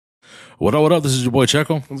What up, what up? This is your boy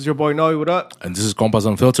Checo. This is your boy Noe. What up? And this is Compas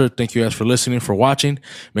Unfiltered. Thank you guys for listening, for watching.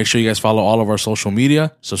 Make sure you guys follow all of our social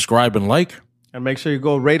media, subscribe and like. And make sure you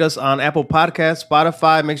go rate us on Apple Podcasts,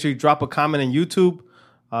 Spotify. Make sure you drop a comment on YouTube.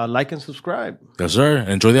 Like and subscribe. Yes, sir.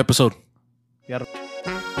 Enjoy the episode. Yeah.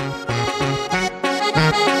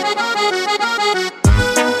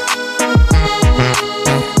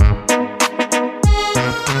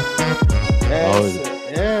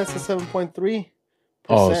 It's a 7.3%.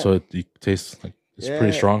 Oh, so it tastes like it's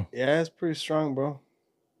pretty strong. Yeah, it's pretty strong, bro.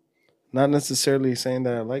 Not necessarily saying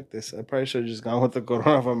that I like this. I probably should have just gone with the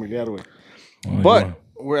Corona Familiar way. But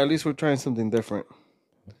we're trying something different.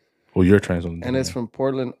 Well, you're trying something different. And it's from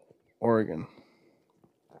Portland, Oregon.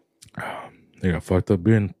 They got fucked up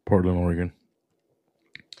beer in Portland, Oregon.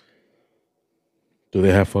 Do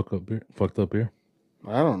they have fucked up beer?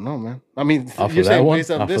 I don't know, man. I mean, off you're saying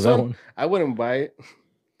based on this one, I wouldn't buy it.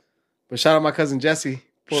 But shout out my cousin Jesse.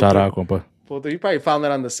 Shout out, compa. You probably found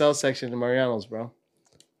that on the sales section in Mariano's, bro.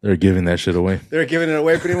 They're giving that shit away. They're giving it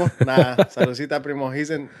away, primo? Nah, saludcita, primo. He's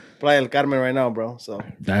in Playa del Carmen right now, bro. So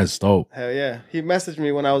that's dope. Hell yeah. He messaged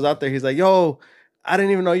me when I was out there. He's like, yo, I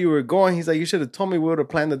didn't even know you were going. He's like, you should have told me. We would have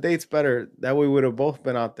planned the dates better. That way we would have both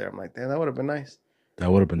been out there. I'm like, damn, that would have been nice.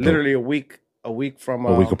 That would have been literally dope. a week from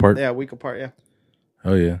a week apart. Yeah, a week apart. Yeah.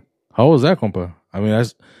 Oh yeah. How was that, compa? I mean,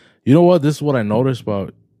 you know what? This is what I noticed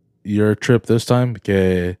about your trip this time,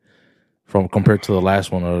 compared to the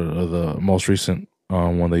last one or the most recent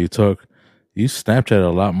one that you took. You Snapchatted a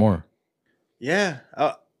lot more. Yeah.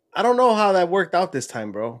 I don't know how that worked out this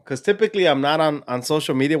time, bro. Because typically I'm not on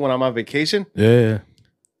social media when I'm on vacation. Yeah.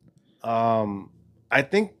 I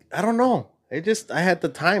don't know. I had the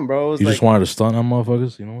time, bro. You just wanted to stunt on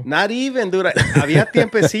motherfuckers, you know? Not even, dude. Había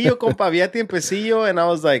tiempecillo, compa. Había tiempecillo. And I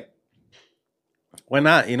was like, why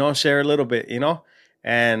not? You know, share a little bit, you know?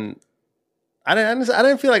 And I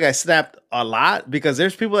didn't feel like I snapped a lot because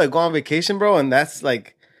there's people that go on vacation, bro. And that's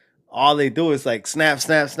like, all they do is like snap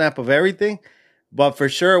of everything. But for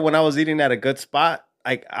sure, when I was eating at a good spot,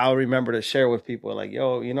 I'll remember to share with people like,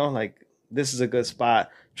 yo, you know, like this is a good spot.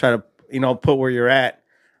 Try to, you know, put where you're at.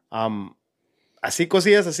 Así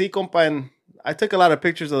cosillas, así, compa. And I took a lot of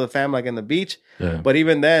pictures of the fam, like in the beach. Yeah. But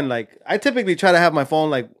even then, like, I typically try to have my phone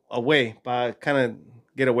like away, but kind of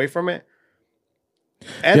get away from it.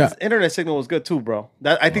 And internet signal was good too, bro.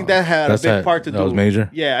 I think that had a big part to do. That was major.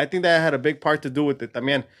 Yeah, I think that had a big part to do with it. I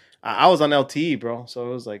mean, I was on LTE, bro, so it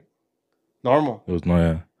was like normal. It was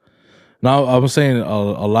yeah. Now I was saying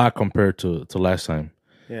a lot compared to last time.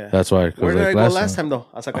 Yeah, that's why. Where did I go last time though?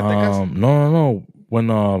 A Zacatecas? No. When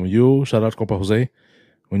you shout out compa Jose,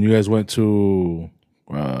 when you guys went to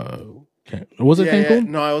was it Cancun? Yeah.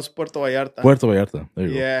 No, it was Puerto Vallarta. Puerto Vallarta. There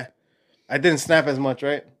you go. Yeah, I didn't snap as much,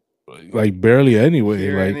 right? Like barely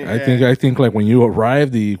anyway. I think like when you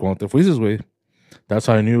arrived, cuando te fuiste, güey, that's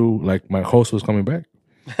how I knew like my host was coming back.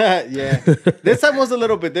 Yeah, this time was a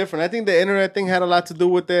little bit different. I think the internet thing had a lot to do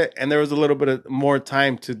with it, and there was a little bit of more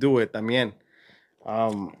time to do it. También.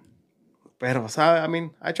 Pero, I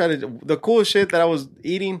mean, I tried to the cool shit that I was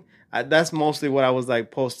eating. That's mostly what I was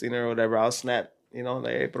like posting or whatever. I'll snap, you know,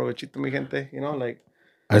 like hey, provechito mi gente, you know, like.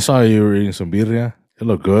 I saw you were eating some birria. It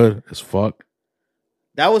looked good as fuck.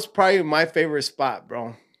 That was probably my favorite spot,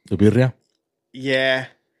 bro. The birria? Yeah.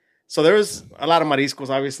 So there was a lot of mariscos,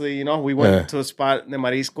 obviously. You know, we went to a spot de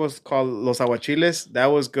mariscos called Los Aguachiles. That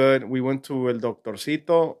was good. We went to El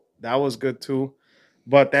Doctorcito. That was good too.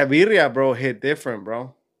 But that birria, bro, hit different,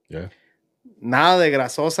 bro. Yeah. Nada de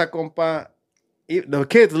grasosa, compa. The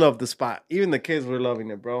kids loved the spot. Even the kids were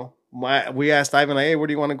loving it, bro. We asked Ivan, like, hey, where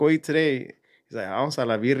do you want to go eat today? He's like, vamos a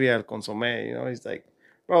la birria, el consomé. You know, he's like,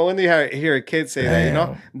 bro, when do you hear a kid say that, you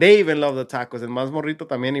know? They even love the tacos. El más morrito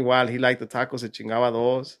también igual. He liked the tacos. Se chingaba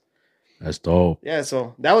dos. That's dope. Yeah,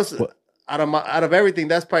 so that was, out of everything,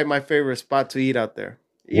 that's probably my favorite spot to eat out there.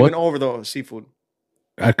 Even over the seafood.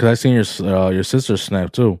 Because I seen your sister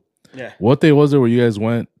snap too. Yeah. What day was it where you guys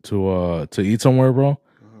went to eat somewhere, bro?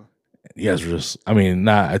 Mm-hmm. You guys were just, I mean,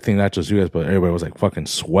 I think not just you guys, but everybody was like fucking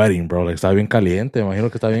sweating, bro. Like, estaba bien caliente. Imagino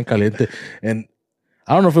que estaba bien caliente. And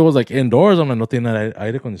I don't know if it was like indoors. I'm like, no tiene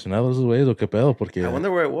aire acondicionado esos güeyes o qué pedo. Porque I wonder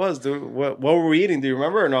where it was, dude. What were we eating? Do you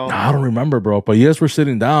remember or no? Nah, I don't remember, bro. But yes, we're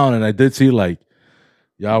sitting down, and I did see like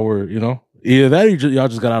y'all were, you know, either that or y'all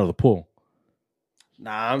just got out of the pool.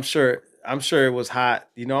 Nah, I'm sure it was hot,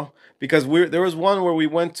 you know, because there was one where we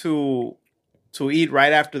went to eat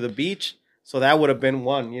right after the beach, so that would have been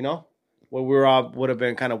one, you know, where we would have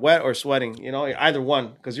been kind of wet or sweating, you know, either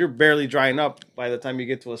one, because you're barely drying up by the time you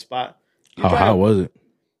get to a spot. How hot was it?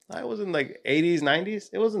 It was in like 80s, 90s.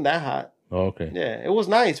 It wasn't that hot. Oh, okay. Yeah, it was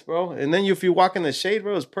nice, bro. And then if you walk in the shade,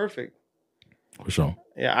 bro, it was perfect. For sure.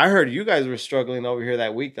 Yeah, I heard you guys were struggling over here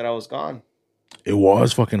that week that I was gone. It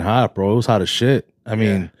was fucking hot, bro. It was hot as shit. I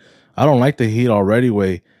mean, Yeah. I don't like the heat already,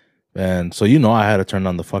 way, and so I had to turn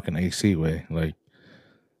on the fucking AC, way, like,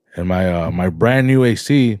 and my brand new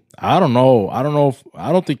AC. I don't know. I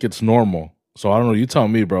don't think it's normal. So I don't know. You tell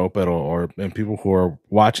me, bro. And people who are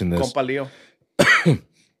watching this, Compa Leo.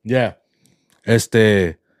 yeah,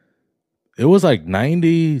 it was like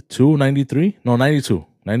 92, 93, no 92,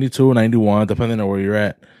 92, 91, depending on where you're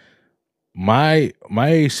at. My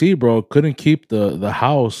AC, bro, couldn't keep the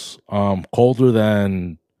house colder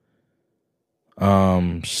than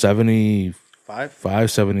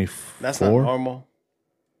 75, 74. That's not normal.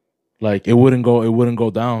 Like it wouldn't go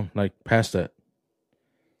down like past that.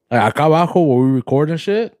 Like acá abajo where we record and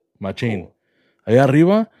shit, machín. Allá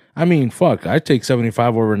arriba, I mean, fuck, I take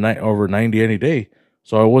 75 over 90 any day.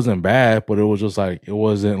 So it wasn't bad, but it was just like it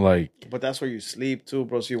wasn't like. But that's where you sleep too,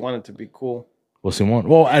 bro. So you want it to be cool. Well, Simon.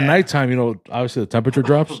 Well, at nighttime, obviously the temperature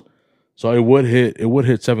drops, so it would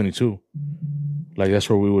hit 72. Like that's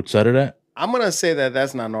where we would set it at. I'm gonna say that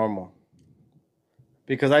that's not normal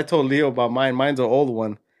because I told Leo about mine. Mine's an old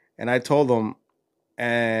one, and I told him,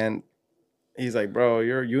 and he's like, "Bro,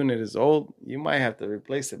 your unit is old. You might have to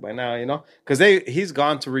replace it by now, because he's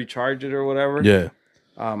gone to recharge it or whatever." Yeah.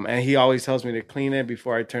 And he always tells me to clean it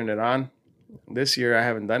before I turn it on. This year I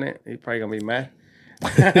haven't done it. He's probably gonna be mad.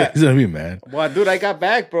 He's gonna be mad. Well, dude, I got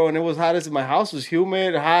back, bro, and it was hot as my house was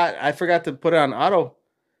humid, hot. I forgot to put it on auto.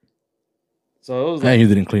 So it was And you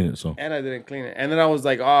didn't clean it, so. And I didn't clean it. And then I was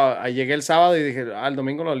like, I llegué el sábado y dije, el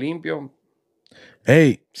domingo lo limpio.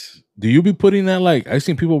 Hey, do you be putting that like I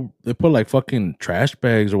seen people they put like fucking trash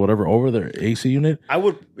bags or whatever over their AC unit? I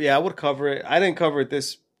would cover it. I didn't cover it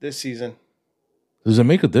this season. Does it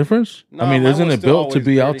make a difference? No, I mean, mine isn't was it still built to always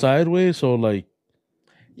be dirty. outside way? So like,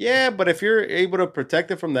 Yeah, but if you're able to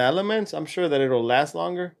protect it from the elements, I'm sure that it'll last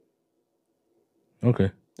longer.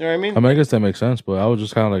 okay. You know what I mean? I mean, I guess that makes sense, but I was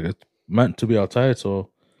just kind of like it's meant to be outside, so.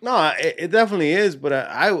 No, it definitely is. But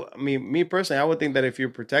I mean, me personally, I would think that if you're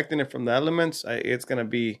protecting it from the elements, it's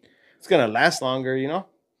gonna last longer.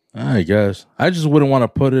 I guess I just wouldn't want to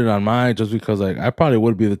put it on mine just because like I probably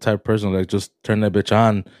would be the type of person like just turn that bitch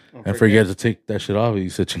on and forget to take that shit off. You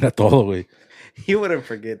said chingato all the way. You wouldn't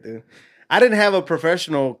forget, dude. I didn't have a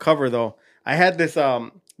professional cover though. I had this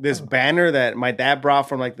banner that my dad brought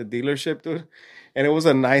from like the dealership, dude. And it was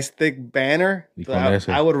a nice thick banner. So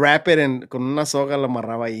I would wrap it and con una soga lo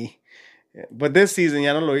amarraba ahí. But this season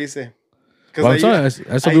ya no lo hice. Well, I'm sorry,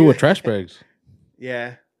 that's what we do with trash bags.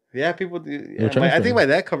 Yeah. Yeah, people do. Yeah, I think my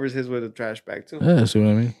dad covers his with a trash bag too. Yeah, see what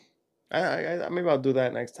I mean? I maybe I'll do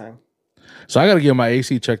that next time. So I got to get my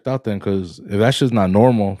AC checked out then, because if that's just not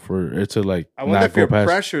normal for it to like I wonder not if go your past.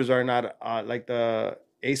 pressures are not like the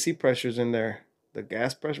AC pressures in there, the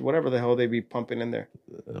gas pressure, whatever the hell they be pumping in there.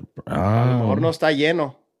 Ahora no está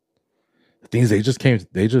lleno. Things they just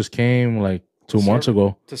came like 2 months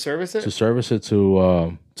ago to service it.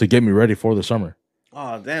 To get me ready for the summer.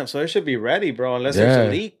 Oh damn! So it should be ready, bro. Unless there's a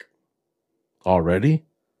leak. Already?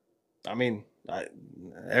 I mean,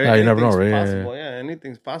 you never know, right? Possible. Yeah,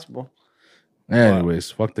 anything's possible. Anyways,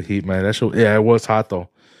 fuck the heat, man. It was hot though.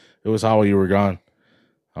 It was hot while you were gone.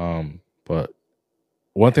 But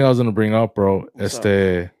one thing I was gonna bring up, bro,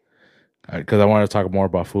 because I wanted to talk more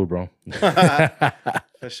about food, bro.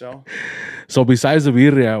 For sure. So besides the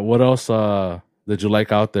birria, what else did you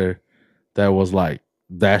like out there that was like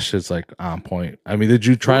that shit's like on point? I mean, did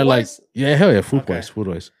you try food-wise? hell yeah, food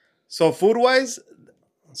wise. So food wise,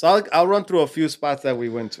 I'll run through a few spots that we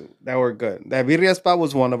went to that were good. That birria spot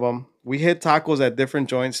was one of them. We hit tacos at different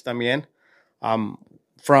joints también.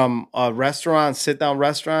 From a restaurant, sit down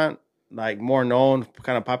restaurant, like more known,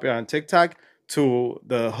 kind of popular on TikTok, to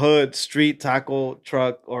the hood street taco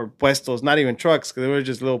truck or puestos, not even trucks, because they were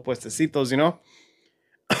just little puestecitos,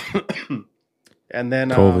 And then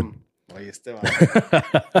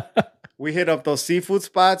we hit up those seafood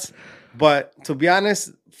spots. But to be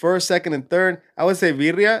honest, first, second, and third, I would say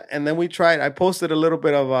birria. And then I posted a little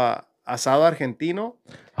bit of asado argentino.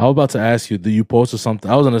 I was about to ask you, do you post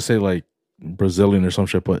something? I was going to say like Brazilian or some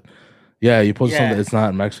shit, but yeah, you posted something that's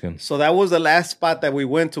not Mexican. So that was the last spot that we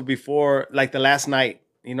went to before, like the last night,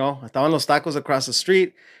 Estaban los tacos across the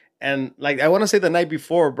street. And like, I want to say the night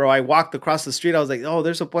before, bro, I walked across the street. I was like, oh,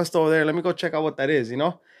 there's a puesto over there. Let me go check out what that is,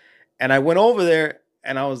 And I went over there.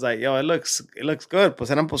 And I was like, yo, it looks good. Pues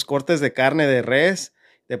eran cortes de carne de res,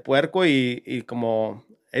 de puerco y como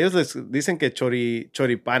ellos les dicen que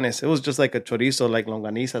choripanes. It was just like a chorizo, like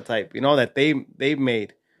longaniza type, that they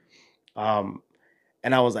made.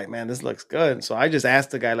 And I was like, man, this looks good. So I just asked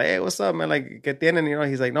the guy, like, hey, what's up, man? Like, ¿qué tienen? You know,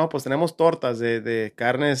 he's like, no, pues tenemos tortas de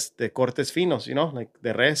carnes de cortes finos, you know, like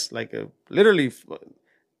de res, like literally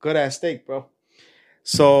good ass steak, bro.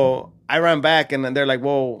 So I ran back and then they're like,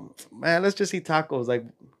 whoa, man, let's just eat tacos. Like,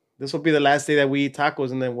 this will be the last day that we eat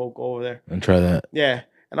tacos and then we'll go over there and try that. Yeah.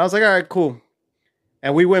 And I was like, all right, cool.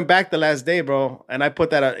 And we went back the last day, bro. And I put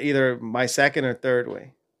that at either my second or third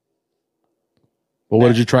way. Well, what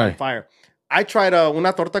did you try? Fire. I tried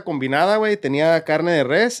una torta combinada, güey. Tenía carne de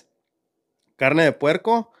res, carne de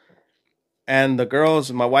puerco. And the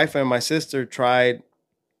girls, my wife and my sister, tried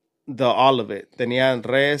all of it. Tenían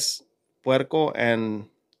res, puerco, and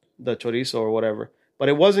the chorizo or whatever. But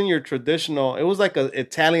it wasn't your traditional. It was like an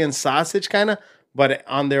Italian sausage kind of, but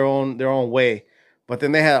on their own way. But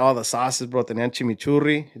then they had all the sauces, bro. Tenían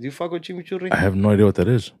chimichurri. Did you fuck with chimichurri? I have no idea what that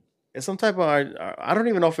is. It's some type of, I don't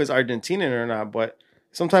even know if it's Argentinian or not, but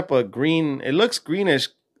some type of green, it looks greenish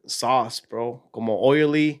sauce, bro. Como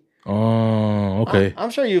oily. Oh, okay. I'm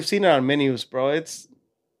sure you've seen it on menus, bro. It's,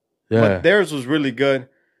 yeah. But theirs was really good.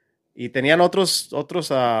 Y tenían otros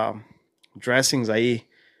dressings ahí.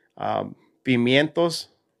 Pimientos.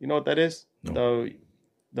 You know what that is? No.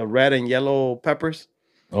 The red and yellow peppers.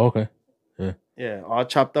 Oh, okay. Yeah. Yeah, all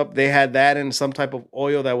chopped up. They had that in some type of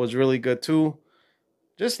oil that was really good too.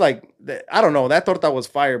 Just like, I don't know, that torta was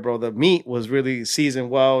fire, bro. The meat was really seasoned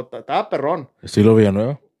well. Estaba perrón. Estilo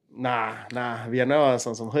Villanueva? Nah. Villanueva's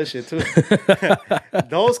on some hood shit too.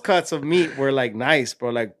 Those cuts of meat were like nice, bro.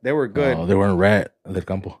 Like they were good. Oh, they weren't rat del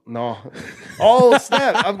campo. No. Oh,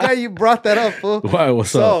 snap. I'm glad you brought that up, fool. Why?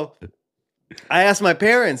 What's up? So, I asked my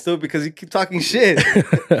parents, dude, because you keep talking shit.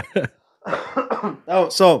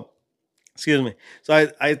 Excuse me. So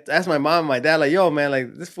I asked my mom and my dad, like, yo, man,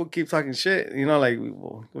 like, this fool keeps talking shit. You know, like,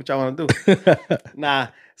 what y'all want to do? Nah.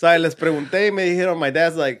 So I les pregunté, me dijeron, my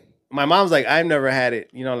dad's like, my mom's like, I've never had it.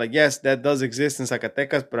 You know, like, yes, that does exist in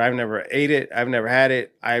Zacatecas, but I've never ate it. I've never had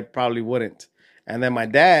it. I probably wouldn't. And then my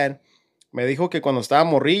dad me dijo que cuando estaba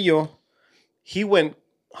morrillo, he went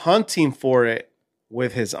hunting for it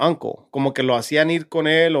with his uncle. Como que lo hacían ir con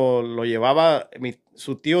él o lo llevaba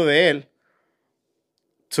su tío de él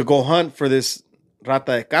to go hunt for this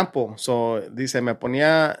rata de campo. So, dice, me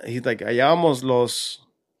ponía, he's like, allá vamos los,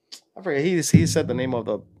 I forget, he said the name of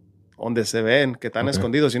the, donde se ven, que están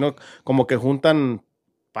escondidos, you know, como que juntan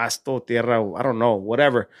pasto, tierra, I don't know,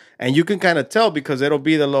 whatever. And you can kind of tell because it'll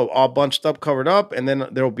be the little all bunched up, covered up, and then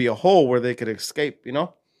there'll be a hole where they could escape, you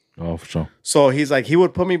know? Oh, for sure. So he's like, he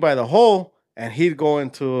would put me by the hole and he'd go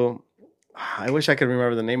into, I wish I could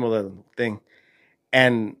remember the name of the thing.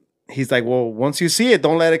 And he's like, well, once you see it,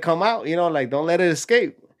 don't let it come out, you know, like, don't let it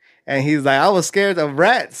escape. And he's like, I was scared of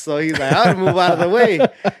rats. So he's like, I would move out of the way.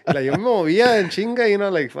 Like, yo me movía en chinga, you know,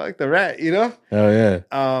 like, fuck the rat, you know? Oh,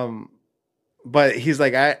 yeah. But he's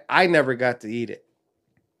like, I never got to eat it.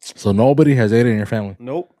 So nobody has ate it in your family?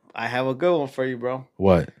 Nope. I have a good one for you, bro.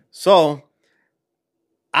 What? So,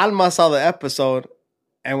 Alma saw the episode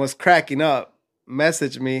and was cracking up.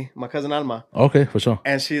 Messaged me, my cousin Alma. Okay, for sure.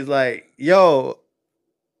 And she's like, yo,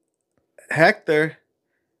 Hector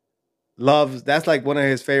loves, that's like one of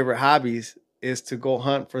his favorite hobbies is to go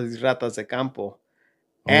hunt for these ratas de campo.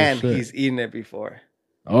 And shit. He's eaten it before.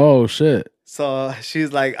 Oh, shit. So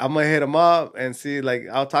she's like, I'm going to hit him up and see, like,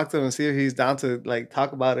 I'll talk to him and see if he's down to, like,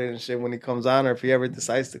 talk about it and shit when he comes on or if he ever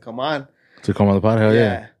decides to come on. To come on the pod? Hell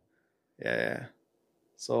yeah. Yeah.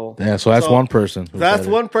 So, yeah, so that's one person. That's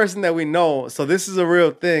one person that we know. So this is a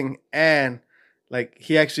real thing. And, like,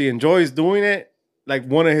 he actually enjoys doing it. Like,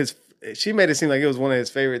 she made it seem like it was one of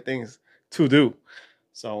his favorite things to do.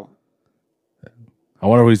 So, I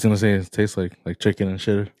wonder what he's gonna say. It tastes like chicken and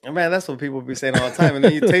shit. Man, that's what people be saying all the time. And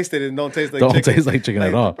then you taste it and don't taste like chicken. Don't taste like chicken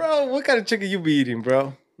at all. Bro, what kind of chicken you be eating,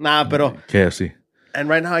 bro? Nah, pero KFC. And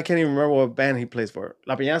right now I can't even remember what band he plays for.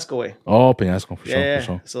 La Peñasco, way. Oh, Peñasco, for yeah,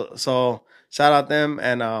 sure. So shout out them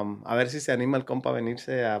and a ver si se anima el compa a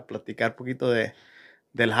venirse a platicar poquito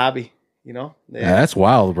del hobby, you know? Yeah, that's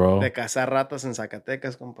wild, bro. De cazar ratas en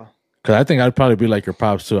Zacatecas, compa. Because I think I'd probably be like your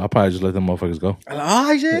pops, too. I'll probably just let them motherfuckers go.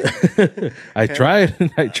 Oh, shit. I tried.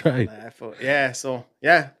 Yeah, so,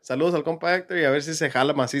 yeah. Saludos al compa Héctor y a ver si se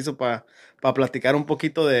jala macizo para platicar un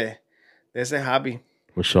poquito de ese hobby.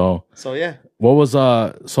 For sure. So, yeah. What was,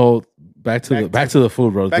 so back to the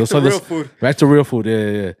food, bro. Back to real food. Back to real food,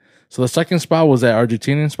 yeah. So the second spot was that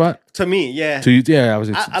Argentinian spot? To me, yeah. To you, yeah.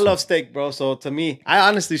 I love steak, bro. So to me, I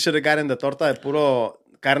honestly should have gotten the torta de puro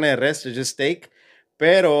carne de res, just steak.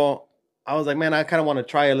 Pero I was like, man, I kind of want to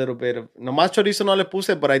try a little bit of. Nomás chorizo no le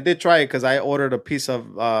puse, but I did try it because I ordered a piece of.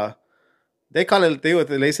 They call it, le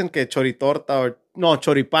dicen que choritorta or no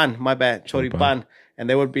choripan. My bad, choripan. and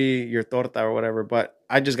they would be your torta or whatever. But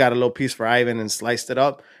I just got a little piece for Ivan and sliced it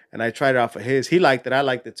up, and I tried it off of his. He liked it. I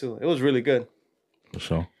liked it too. It was really good. For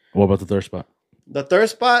sure. What about the third spot? The third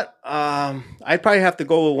spot, I'd probably have to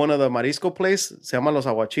go with one of the marisco place. Se llama Los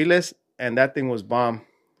Aguachiles, and that thing was bomb.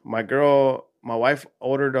 My wife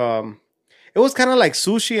ordered. It was kind of like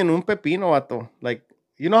sushi and un pepino, vato. Like,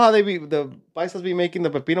 you know how the paisas be making the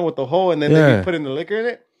pepino with the hole, and then they be putting the liquor in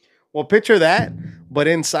it. Well, picture that, but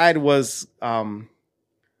inside was atún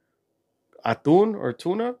or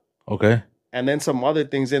tuna. Okay. And then some other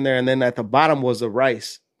things in there, and then at the bottom was the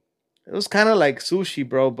rice. It was kind of like sushi,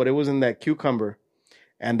 bro, but it was in that cucumber.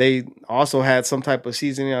 And they also had some type of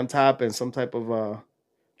seasoning on top and some type of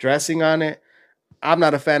dressing on it. I'm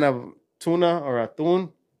not a fan of tuna or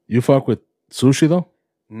atún. You fuck with sushi though?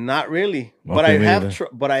 Not really, okay,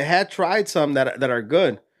 but I had tried some that are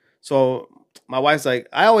good. So my wife's like,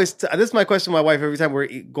 this is my question to my wife every time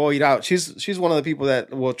we go eat out. She's one of the people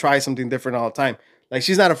that will try something different all the time. Like,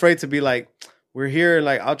 she's not afraid to be like, we're here,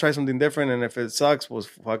 like, I'll try something different, and if it sucks, well,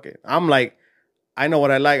 fuck it. I'm like, I know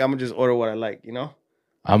what I like. I'm gonna just order what I like, you know?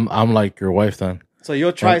 I'm like your wife then. So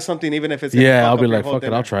you'll try something even if it's I'll be like, fuck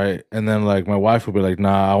it, I'll try it. And then like my wife will be like,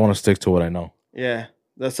 nah, I want to stick to what I know. Yeah.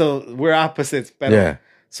 So we're opposites. Pero, yeah.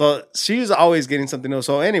 So she's always getting something new.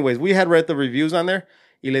 So anyways, we had read the reviews on there.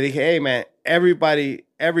 Y le dije, hey man, everybody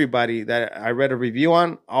that I read a review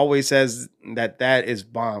on always says that is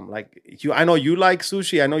bomb. Like, I know you like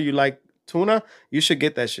sushi. I know you like tuna. You should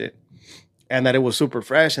get that shit. And that it was super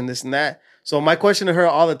fresh and this and that. So my question to her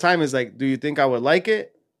all the time is like, do you think I would like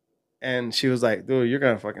it? And she was like, dude, you're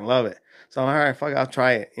going to fucking love it. So I'm like, all right, fuck, I'll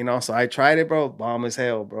try it. You know, so I tried it, bro. Bomb as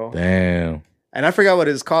hell, bro. Damn. And I forgot what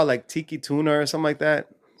it's called, like tiki tuna or something like that.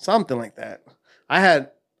 Something like that.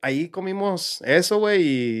 Ahí comimos eso, güey,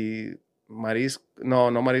 y no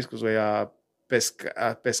mariscos, güey,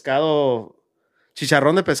 pescado,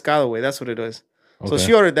 chicharrón de pescado, güey, that's what it is. Okay. So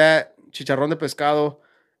she ordered that, chicharrón de pescado,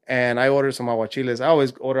 and I ordered some aguachiles. I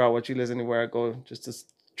always order aguachiles anywhere I go, just to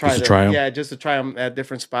try them. Yeah, just to try them at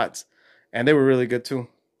different spots. And they were really good too.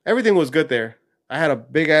 Everything was good there. I had a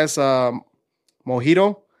big-ass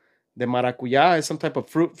mojito de maracuyá. It's some type of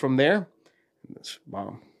fruit from there. It's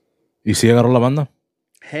bomb. ¿Y si agarró la banda?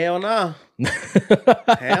 Hell no.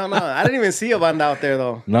 Hell no. I didn't even see a banda out there,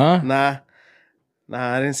 though. Nah? Nah,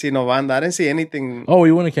 I didn't see no banda. I didn't see anything. Oh,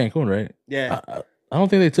 you went to Cancun, right? Yeah. I don't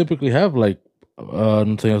think they typically have, like,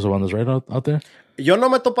 norteños or bandas, right, out there? Yo no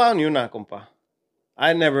me he topado ni una, compa.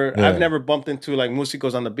 I've never bumped into, like,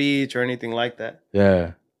 músicos on the beach or anything like that.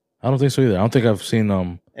 Yeah. I don't think so either. I don't think I've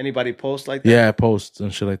seen... Anybody post like that? Yeah, posts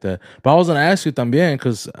and shit like that. But I was going to ask you también,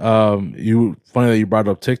 because funny that you brought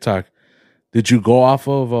up TikTok. Did you go off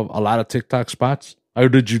of a lot of TikTok spots? Or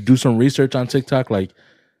did you do some research on TikTok? Like,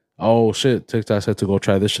 oh, shit, TikTok said to go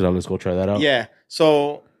try this shit out. Let's go try that out. Yeah.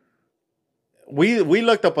 So we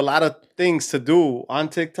looked up a lot of things to do on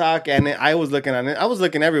TikTok, and I was looking on it. I was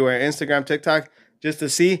looking everywhere, Instagram, TikTok, just to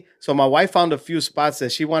see. So my wife found a few spots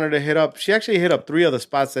that she wanted to hit up. She actually hit up 3 of the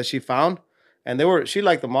spots that she found, and she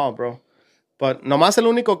liked them all, bro. But nomás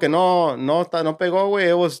el único que no pegó, güey,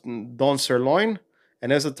 it was Don Sirloin,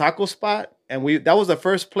 and there's a taco spot. And that was the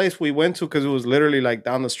first place we went to because it was literally like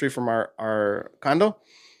down the street from our condo.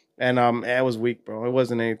 And it was weak, bro. It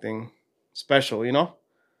wasn't anything special, you know?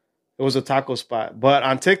 It was a taco spot. But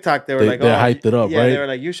on TikTok, they hyped it up, right? Yeah, they were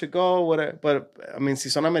like, you should go, whatever. But, I mean, si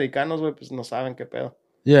son americanos, güey, pues no saben qué pedo.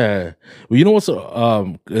 Yeah. Well, you know what's...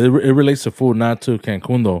 it relates to food, not to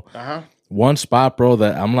Cancun, though. Uh-huh. One spot, bro,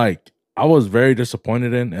 that I'm like... I was very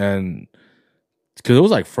disappointed in, and... Because it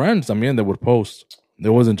was like friends, I mean, that would post... It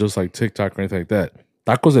wasn't just like TikTok or anything like that.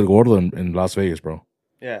 Tacos El Gordo in Las Vegas, bro.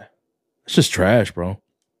 Yeah. It's just trash, bro.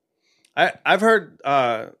 I've heard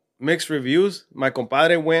mixed reviews. My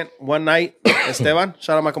compadre went one night, Esteban.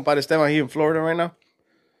 Shout out my compadre Esteban. He's in Florida right now.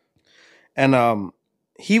 And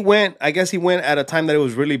he went at a time that it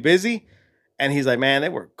was really busy. And he's like, man, they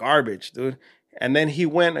were garbage, dude. And then he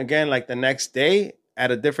went again like the next day at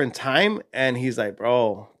a different time. And he's like,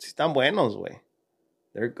 bro, están buenos, güey.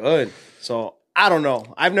 They're good. So... I don't know.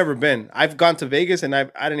 I've never been. I've gone to Vegas and I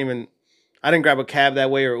didn't grab a cab that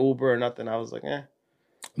way or Uber or nothing. I was like, eh.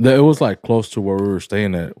 It was like close to where we were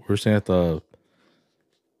staying at. We were staying at the...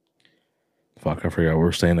 Fuck, I forgot where we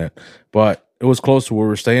were staying at. But it was close to where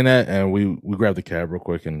we were staying at, and we grabbed the cab real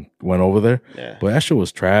quick and went over there. Yeah. But that shit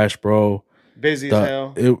was trash, bro. Busy as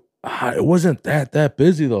hell. It wasn't that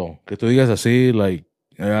busy, though. Que tú digas así, like,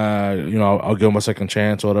 I'll give him a second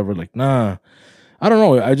chance or whatever. Like, nah. I don't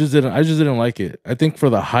know. I just didn't like it. I think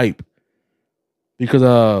for the hype, because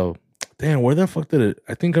damn, where the fuck did it?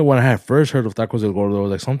 I think when I had first heard of Tacos El Gordo, it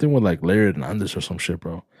was like something with like Larry Hernandez or some shit,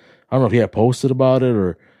 bro. I don't know if he had posted about it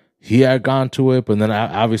or he had gone to it, but then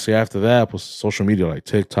obviously after that was social media like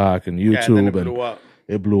TikTok and YouTube, and then it blew up.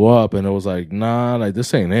 It blew up, and it was like, nah, like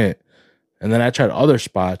this ain't it. And then I tried other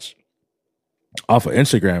spots off of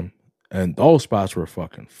Instagram, and those spots were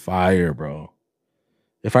fucking fire, bro.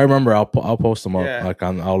 If I remember, I'll post them up, like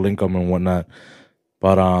I'll link them and whatnot.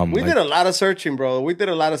 But we did a lot of searching, bro. We did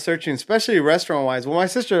a lot of searching, especially restaurant wise. Well, my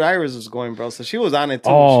sister Iris was going, bro, so she was on it too.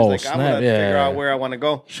 Oh, she's like, I'm gonna figure out where I want to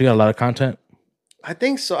go. She got a lot of content. I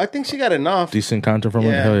think so. I think she got enough decent content from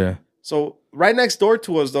it. Hell yeah. So right next door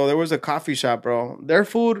to us, though, there was a coffee shop, bro. Their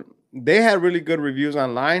food, they had really good reviews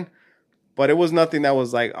online, but it was nothing that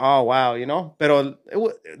was like, oh wow, you know. Pero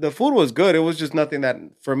the food was good. It was just nothing that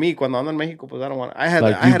for me, cuando ando en Mexico, pues I don't want.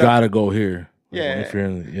 You gotta go here. Like, yeah. If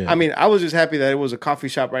you're I mean, I was just happy that it was a coffee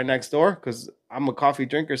shop right next door because I'm a coffee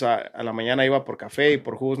drinker. So a la mañana iba por café y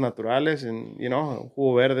por jugos naturales and, you know,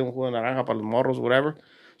 jugo verde, un jugo de naranja para los morros, whatever.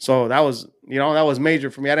 So that was, you know, that was major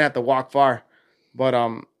for me. I didn't have to walk far. But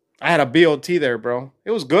I had a BOT there, bro.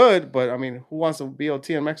 It was good, but I mean, who wants a BOT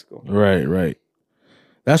in Mexico? Right.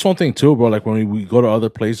 That's one thing too, bro. Like when we go to other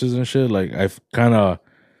places and shit, like I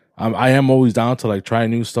am always down to like try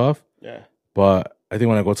new stuff. Yeah. But I think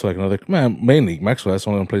when I go to like mainly Mexico, that's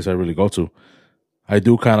the only place I really go to. I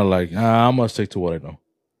do kind of like, I'm going to stick to what I know.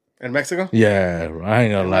 In Mexico? Yeah, I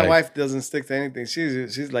ain't gonna lie. My wife doesn't stick to anything.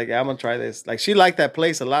 She's like, I'm going to try this. Like, she liked that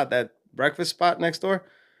place a lot, that breakfast spot next door.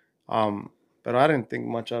 But I didn't think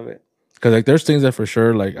much of it. Because like there's things that for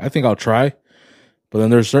sure, like I think I'll try. But then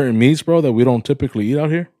there's certain meats, bro, that we don't typically eat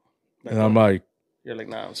out here. And I'm like... You're like,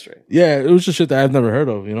 nah, I'm straight. Yeah, it was just shit that I've never heard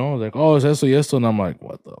of, you know? Like, oh, it's eso y esto. And I'm like,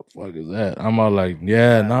 what the fuck is that? I'm all like,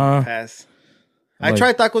 nah. Pass. I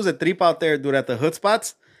tried tacos de tripa out there, dude, at the hood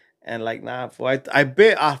spots. And like, nah, I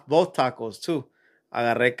bit off both tacos, too.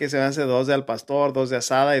 Agarré que se me hace dos de al pastor, dos de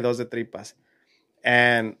asada y dos de tripas.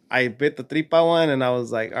 And I bit the tripa one, and I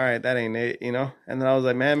was like, all right, that ain't it, you know? And then I was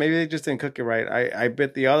like, man, maybe they just didn't cook it right. I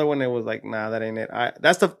bit the other one, and it was like, nah, that ain't it.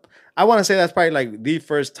 I want to say that's probably like the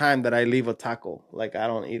first time that I leave a taco. Like, I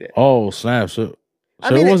don't eat it. Oh, snap. So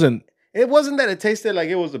I mean, it wasn't... It wasn't that it tasted like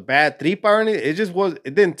it was a bad tripa or anything. It just was...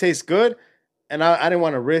 It didn't taste good, and I didn't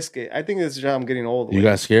want to risk it. I think this is how I'm getting old. You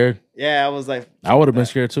got scared? Yeah, I was like... I would have been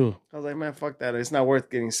scared, too. I was like, man, fuck that. It's not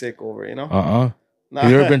worth getting sick over, you know? Nah.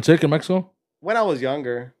 You ever been sick in Mexico? When I was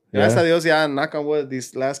younger. Yeah. Gracias a Dios, yeah, knock on wood,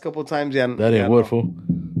 these last couple of times, yeah. That ain't wood, fool.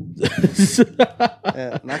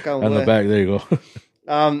 Yeah, knock on wood. On the back, there you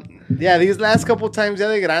go. Yeah, these last couple of times, ya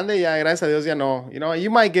de grande, yeah, gracias a Dios, ya no. You know,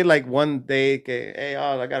 you might get like one day, que, hey,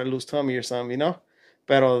 I got to lose tummy or something, you know?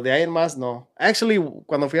 Pero de ahí en más, no. Actually,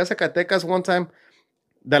 cuando fui a Zacatecas one time,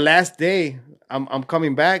 the last day, I'm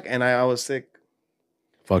coming back, and I was sick.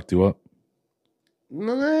 Fucked you up?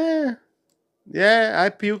 Nah. Yeah,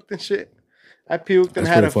 I puked and shit. I puked and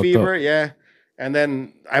had a fever, yeah. And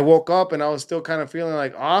then I woke up and I was still kind of feeling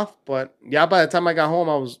like off, but yeah, by the time I got home,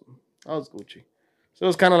 I was Gucci. So it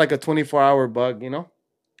was kind of like a 24-hour bug, you know?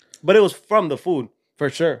 But it was from the food, for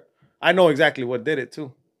sure. I know exactly what did it,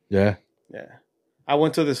 too. Yeah. Yeah. I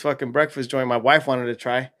went to this fucking breakfast joint my wife wanted to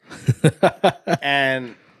try.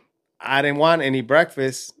 And I didn't want any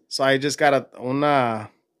breakfast, so I just got una...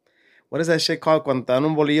 What is that shit called? Cuando te dan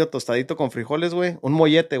un bolillo tostadito con frijoles, güey. Un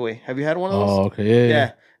mollete, güey. Have you had one of those? Oh, okay.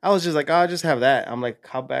 Yeah. I was just like, I'll just have that. I'm like,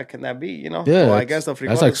 how bad can that be, you know? Yeah. Well, I guess the frijoles...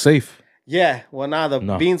 That's like safe. Yeah. Well,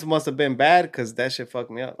 the beans must have been bad because that shit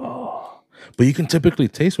fucked me up. Oh. But you can typically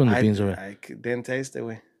taste when the beans are red. I didn't taste it,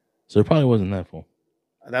 güey. So it probably wasn't that full.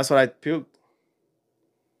 That's what I puked.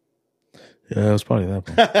 Yeah, it was probably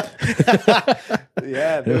that full.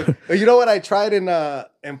 Yeah, dude. You know what I tried in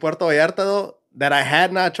Puerto Vallarta, though? That I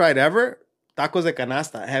had not tried ever? Tacos de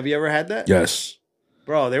canasta. Have you ever had that? Yes.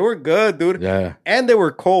 Bro, they were good, dude. Yeah. And they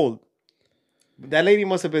were cold. That lady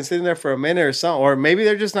must have been sitting there for a minute or something. Or maybe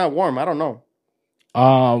they're just not warm. I don't know.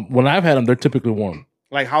 When I've had them, they're typically warm.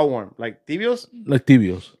 Like how warm? Like tibios? Like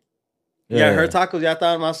tibios. Yeah, her tacos ya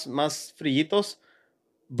estaban más frillitos.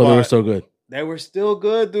 But they were still good. They were still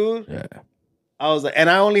good, dude. Yeah. I was like, and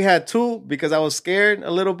I only had two because I was scared a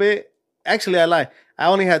little bit. Actually, I lied. I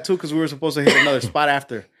only had two because we were supposed to hit another spot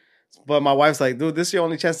after. But my wife's like, dude, this is your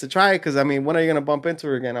only chance to try it because, I mean, when are you going to bump into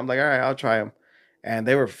her again? I'm like, all right, I'll try them. And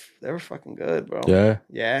they were fucking good, bro. Yeah?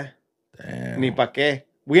 Yeah. Damn. Ni pa' qué.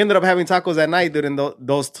 We ended up having tacos that night, dude, and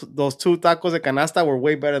those two tacos de canasta were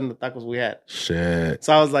way better than the tacos we had. Shit.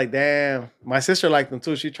 So I was like, damn. My sister liked them,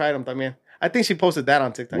 too. She tried them también. I think she posted that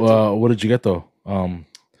on TikTok, too. What did you get, though?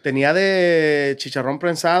 Tenía de chicharrón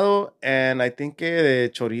prensado and I think de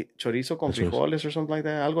chorizo con frijoles or something like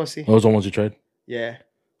that. Algo así. Those are the ones you tried? Yeah.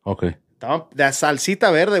 Okay. That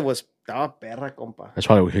salsita verde Estaba perra, compa. That's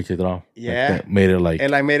probably what kicked it off. Yeah. Like, that made it like...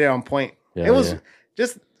 And I made it on point. Yeah, it was yeah.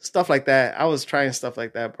 just stuff like that. I was trying stuff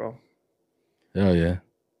like that, bro. Hell yeah.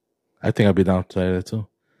 I think I'd be down to try that too.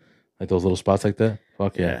 Like those little spots like that.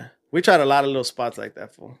 Fuck yeah. We tried a lot of little spots like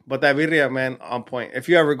that, fool. But that birria, man, on point. If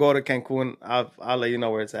you ever go to Cancun, I'll let you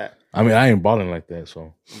know where it's at. I mean, I ain't balling like that,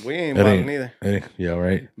 so. We ain't balling either. Yeah,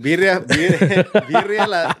 right. Birria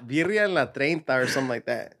en la 30 or something like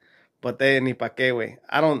that. But they ni pa qué, güey.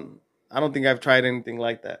 I don't think I've tried anything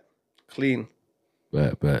like that. Clean.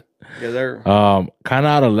 Bet. Yeah, they're... Kind of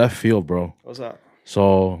out of left field, bro. What's up?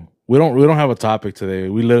 So we don't have a topic today.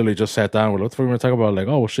 We literally just sat down. We're like, what the fuck are we gonna talk about? Like,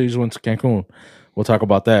 oh, well, shit, you just went to Cancun. We'll talk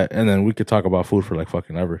about that, and then we could talk about food for like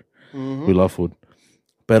fucking ever. Mm-hmm. We love food.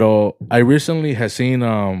 But I recently had seen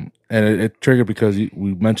and it triggered because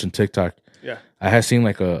we mentioned TikTok. Yeah, I had seen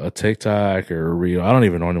like a TikTok or a reel. I don't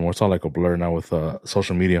even know anymore. It's all like a blur now with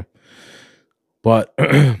social media. But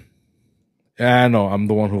yeah, I know I'm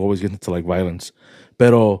the one who always gets into like violence.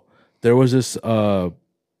 But there was this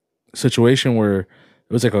situation where it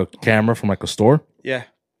was like a camera from like a store. Yeah,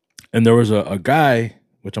 and there was a guy,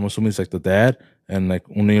 which I'm assuming is like the dad, and like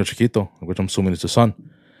un niño chiquito, which I'm assuming is the son.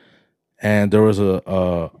 And there was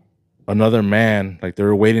another man, like they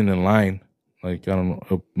were waiting in line, like I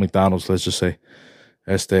don't know, McDonald's, let's just say.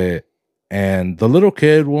 And the little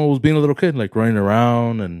kid was being a little kid, like running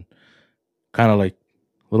around and kind of like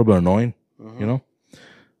a little bit annoying, you know?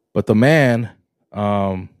 But the man,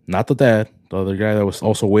 not the dad, the other guy that was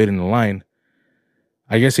also waiting in line,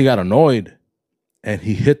 I guess he got annoyed and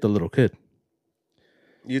he hit the little kid.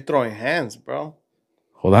 You throwing hands, bro.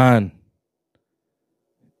 Hold on.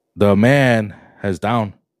 The man has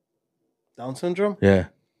Down syndrome? Yeah.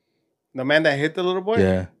 The man that hit the little boy?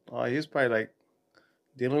 Yeah. Oh, he's probably like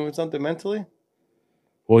dealing with something mentally.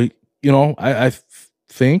 Well, you know, I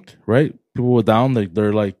think, right? People with Down,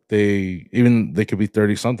 they're like, they could be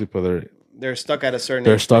 30 something, but they're stuck at a certain age.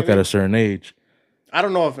 They're stuck at a certain age. I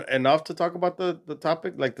don't know if enough to talk about the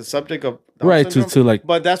topic, like the subject of Down right syndrome, to like,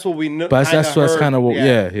 but that's what we know. But that's kind of what,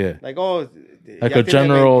 yeah. Like, oh, like a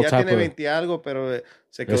general type of. 20 algo, pero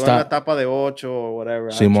se quedó en la etapa de 8 or whatever.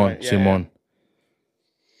 Simón.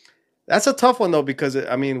 That's a tough one though, because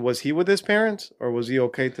I mean, was he with his parents or was he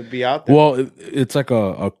okay to be out there? Well, it's like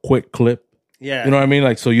a quick clip. Yeah. You know what I mean?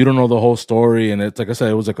 Like, so you don't know the whole story, and it's like I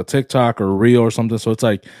said, it was like a TikTok or a reel or something. So it's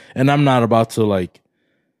like, and I'm not about to like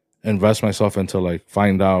invest myself into like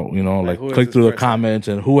find out, you know, like click through the comments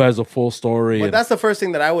and who has a full story. But that's the first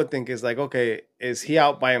thing that I would think is like, okay, is he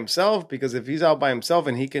out by himself? Because if he's out by himself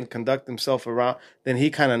and he can conduct himself around, then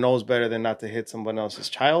he kind of knows better than not to hit someone else's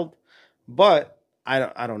child. But I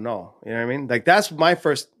don't know. You know what I mean? Like that's my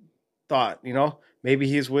first thought, you know? Maybe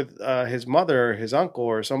he's with his mother or his uncle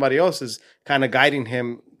or somebody else is kind of guiding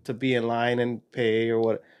him to be in line and pay or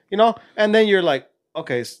what, you know? And then you're like,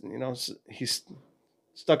 okay, you know, he's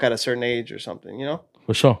stuck at a certain age or something, you know?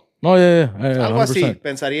 For sure. No, yeah. Algo así,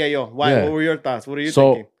 pensaría yo. Why? Yeah. What were your thoughts? What are you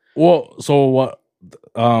thinking? So what?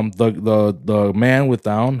 The man with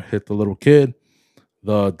Down hit the little kid.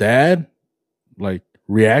 The dad, like,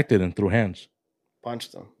 reacted and threw hands.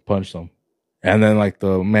 Punched him. And then, like,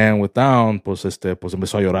 the man with Down, pues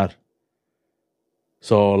empezó a llorar.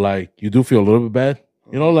 So, like, you do feel a little bit bad.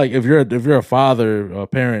 You know, like, if you're a father, a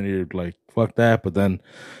parent, you're like, fuck that. But then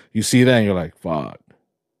you see that and you're like, fuck.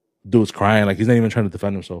 Dude's crying. Like, he's not even trying to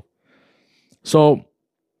defend himself. So,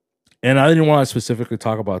 and I didn't want to specifically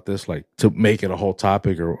talk about this, like, to make it a whole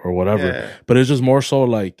topic or whatever. Yeah. But it's just more so,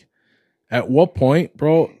 like, at what point,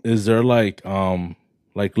 bro, is there, like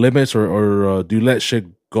limits or do you let shit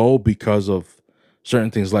go because of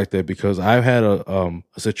certain things like that? Because I've had a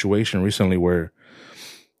situation recently where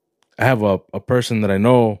I have a person that I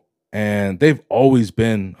know and they've always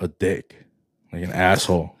been a dick, like an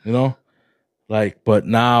asshole, you know? Like, but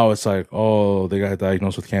now it's like, oh, they got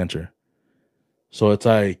diagnosed with cancer. So it's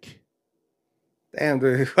like, damn,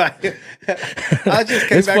 dude. I just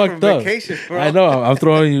came back from vacation, bro. I know, I'm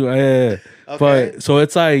throwing you. Okay. But so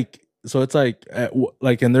it's like,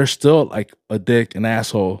 and they're still like a dick, an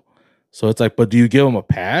asshole. So it's like, but do you give them a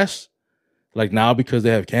pass? Like now because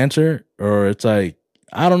they have cancer? Or it's like,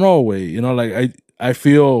 I don't know, you know, like I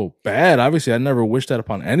feel bad. Obviously, I never wish that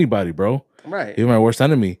upon anybody, bro. Right. Even my worst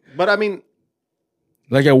enemy. But I mean,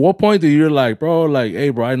 like, at what point do you like, bro, like, hey,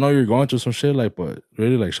 bro, I know you're going through some shit, like, but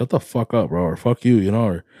really, like, shut the fuck up, bro, or fuck you, you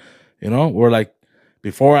know, or like,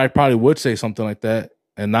 before I probably would say something like that,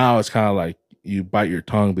 and now it's kind of like you bite your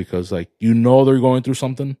tongue because, like, you know they're going through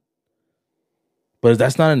something, but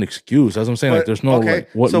that's not an excuse. That's what I'm saying. Like, there's no, like,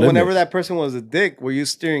 what so limit? Whenever that person was a dick, were you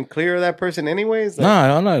steering clear of that person anyways? Like,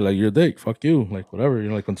 nah, like, you're a dick, fuck you, like, whatever, you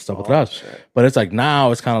know, like, con stuff atrás. But it's like,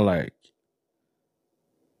 now it's kind of like,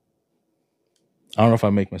 I don't know if I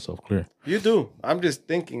make myself clear. You do. I'm just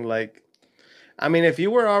thinking, like, I mean, if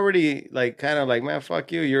you were already like kind of like, man,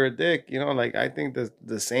 fuck you, you're a dick, you know, like I think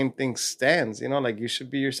the same thing stands, you know, like you should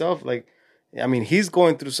be yourself. Like, I mean, he's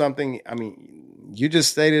going through something. I mean, you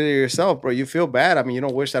just stated it yourself, bro. You feel bad. I mean, you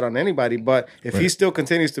don't wish that on anybody, but if he still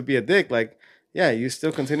continues to be a dick, like, yeah, you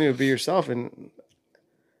still continue to be yourself. And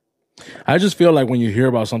I just feel like when you hear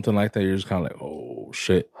about something like that, you're just kind of like, oh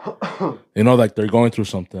shit, you know, like they're going through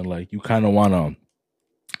something. Like you kind of want to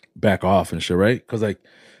back off and shit, right? Because like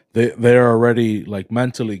they're already like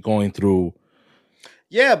mentally going through.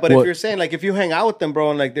 yeah, but if you're saying like if you hang out with them, bro,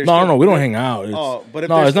 and like there's no, we don't hang out. but if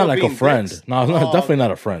no, they're it's not still like a being friend. dicks- No, it's not, definitely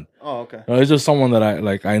not a friend. Oh, okay. No, it's just someone that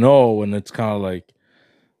I know, and it's kind of like,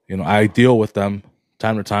 you know, I deal with them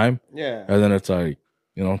time to time, Yeah. and then it's like,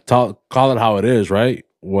 you know, call it how it is, right?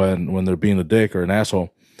 When they're being a dick or an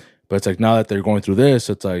asshole, but it's like now that they're going through this,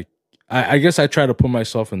 it's like I guess I try to put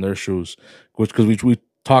myself in their shoes, which because we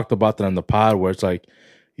talked about that on the pod, where it's like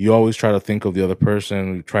you always try to think of the other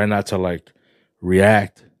person, you try not to like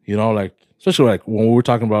react, you know, like especially like when we were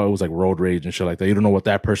talking about it was like road rage and shit like that. You don't know what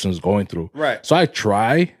that person is going through, Right. So I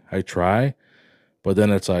try, but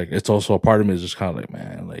then it's like it's also a part of me is just kind of like,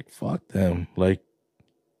 man, like fuck them, like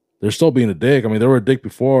they're still being a dick. I mean, they were a dick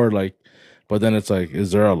before, like, but then it's like,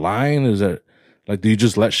 is there a line? Is there like, do you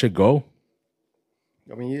just let shit go?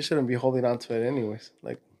 I mean, you shouldn't be holding on to it anyways.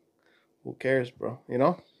 Like, who cares, bro? You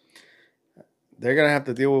know? They're going to have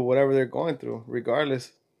to deal with whatever they're going through,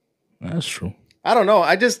 regardless. That's true. I don't know.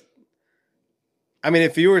 I mean,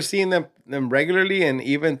 if you were seeing them regularly and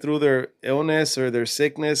even through their illness or their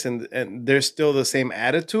sickness and they're still the same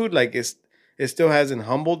attitude, like it still hasn't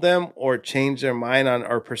humbled them or changed their mind on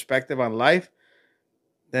or perspective on life,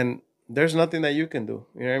 then there's nothing that you can do.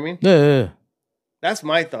 You know what I mean? Yeah. That's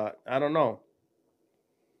my thought. I don't know.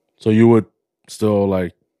 So you would still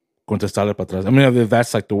like contestarle para atrás. I mean, if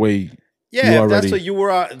that's like the way. Yeah, if that's what you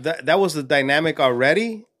were, that was the dynamic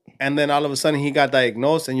already, and then all of a sudden he got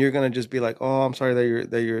diagnosed, and you're gonna just be like, "Oh, I'm sorry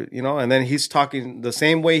that you're, you know," and then he's talking the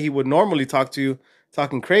same way he would normally talk to you,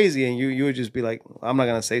 talking crazy, and you would just be like, "I'm not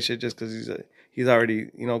gonna say shit just because he's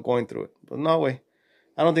already, you know, going through it." But no way,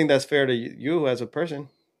 I don't think that's fair to you as a person.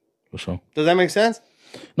 For sure. Does that make sense?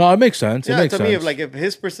 No, it makes sense. Yeah, it makes to sense. me, if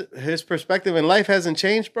his perspective in life hasn't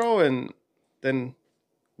changed, bro, and then.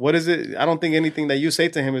 What is it? I don't think anything that you say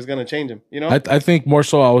to him is going to change him. You know? I think more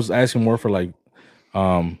so I was asking more for like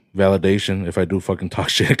validation if I do fucking talk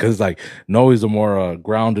shit, because like no, he's the more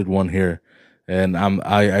grounded one here, and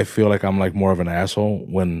I feel like I'm like more of an asshole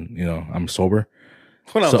when, you know, I'm sober.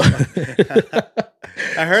 I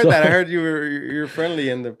heard that. I heard you're friendly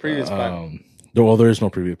in the previous pod. Well, there is no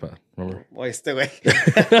previous pod. Remember? Wait, stay away.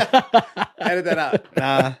 Edit that out.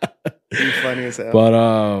 Nah, you're funny as hell.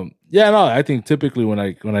 But yeah, no, I think typically when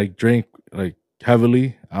I drink like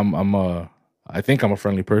heavily, I think I'm a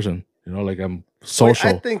friendly person. You know, like I'm social.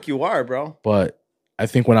 I think you are, bro. But I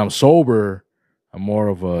think when I'm sober, I'm more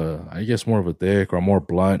of a dick, or I'm more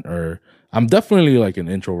blunt, or I'm definitely like an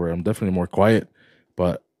introvert. I'm definitely more quiet,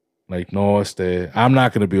 but like no, I'm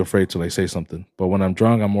not gonna be afraid to like say something. But when I'm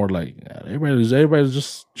drunk, I'm more like everybody's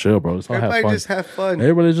just chill, bro. Everybody just have fun.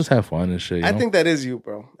 Everybody just have fun and shit. I think that is you,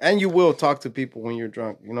 bro. And you will talk to people when you're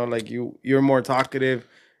drunk. You know, like you're more talkative.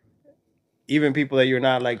 Even people that you're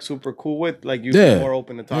not like super cool with, like you're more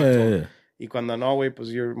open to talk to them. Y cuando no, güey, pues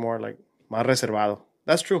you're more like más reservado.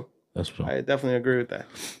 That's true. That's true. I definitely agree with that.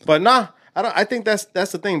 But nah, I think that's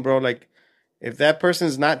the thing, bro. Like, if that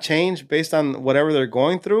person's not changed based on whatever they're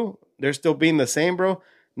going through, they're still being the same, bro.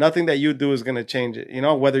 Nothing that you do is gonna change it. You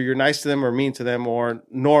know, whether you're nice to them or mean to them or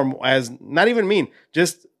normal, as not even mean,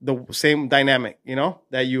 just the same dynamic, you know,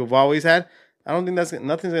 that you've always had. I don't think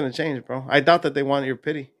nothing's gonna change, bro. I doubt that they want your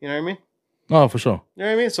pity. You know what I mean? Oh, for sure. You know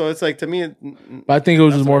what I mean? So it's like, to me, but I think it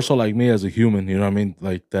was just more so like me as a human. You know what I mean?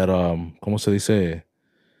 Like that. Como se dice?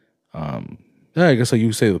 Yeah, I guess like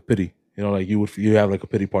you say the pity. You know, like you have like a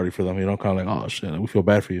pity party for them. You know, kind of like, oh shit, like, we feel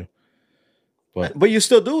bad for you. But you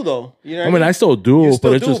still do, though. You know, I mean, I still do. You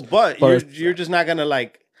still but do, just, but you're just not gonna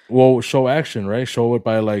like. Well, show action, right? Show it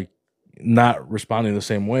by like not responding the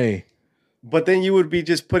same way. But then you would be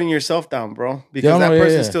just putting yourself down, bro, because that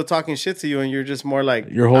person's still talking shit to you, and you're just more like,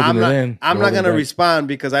 you're holding it in. I'm not gonna respond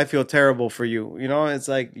because I feel terrible for you. You know, it's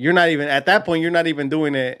like you're not even at that point. You're not even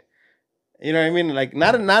doing it. You know what I mean? Like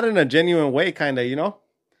not in a genuine way, kind of. You know,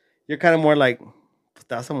 you're kind of more like,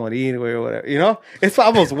 "Estás a morir," or whatever. You know, it's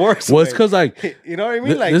almost worse. Well, it's because like, you know what I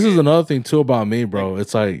mean? Like this is another thing too about me, bro.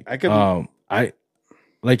 It's like I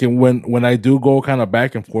like when I do go kind of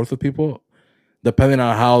back and forth with people, depending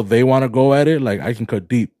on how they want to go at it, like I can cut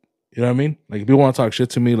deep. You know what I mean? Like if people want to talk shit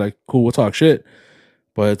to me, like cool, we'll talk shit.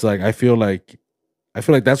 But it's like I feel like I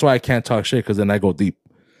feel like that's why I can't talk shit because then I go deep.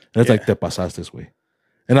 And it's like te pasas this way,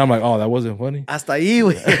 and I'm like, oh, that wasn't funny. Hasta ahí,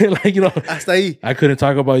 güey. Like, you know, Hasta ahí. I couldn't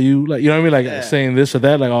talk about you, like, you know what I mean, like saying this or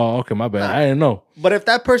that. Like, oh, okay, my bad. I didn't know. But if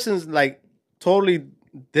that person's like totally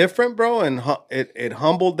different, bro, and it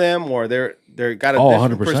humbled them, or they're got a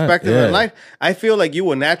different 100%, perspective in life, I feel like you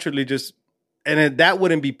would naturally just, and that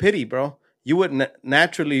wouldn't be pity, bro. You would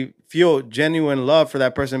naturally feel genuine love for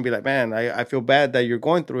that person and be like, man, I feel bad that you're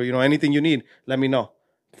going through, you know, anything you need, let me know.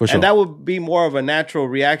 For sure. And that would be more of a natural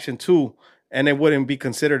reaction too, and it wouldn't be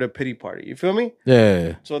considered a pity party. You feel me?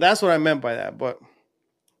 Yeah. So that's what I meant by that, but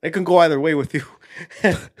it can go either way with you.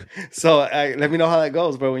 So let me know how that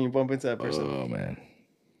goes, bro, when you bump into that person. Oh, man.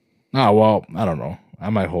 Nah, well, I don't know. I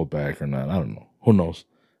might hold back or not. I don't know. Who knows?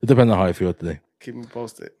 It depends on how I feel today. Keep me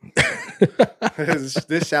posted.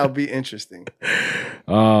 This shall be interesting.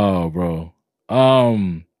 Oh, bro.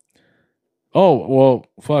 Oh, well,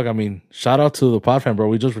 fuck. I mean, shout out to the Pod Fam, bro.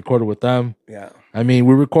 We just recorded with them. Yeah. I mean,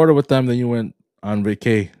 we recorded with them, then you went on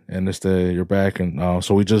vacay, and you're back. And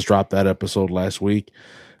so we just dropped that episode last week.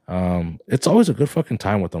 It's always a good fucking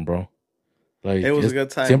time with them, bro. Like, it was a good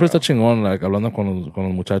time. Siempre está chingón, like, hablando con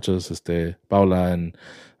los muchachos, Paula and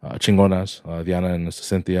chingonas, Diana and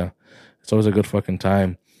Cynthia. It's always a good fucking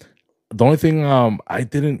time. The only thing, I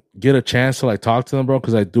didn't get a chance to like talk to them, bro,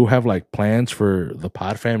 because I do have like plans for the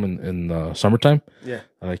Pod Fam in the summertime. Yeah.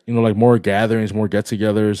 Like, you know, like more gatherings, more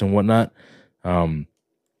get-togethers and whatnot.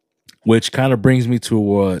 Which kind of brings me to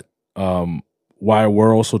what, why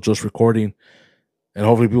we're also just recording, and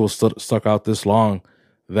hopefully people stuck out this long,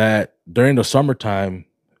 that during the summertime,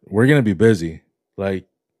 we're going to be busy. Like,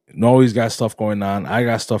 Noe's got stuff going on. I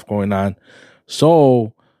got stuff going on.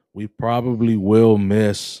 So we probably will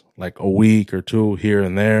miss like a week or two here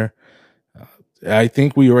and there. I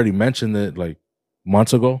think we already mentioned it like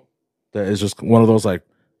months ago. That it's just one of those, like,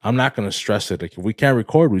 I'm not going to stress it. Like, if we can't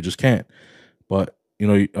record, we just can't. But, you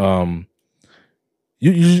know,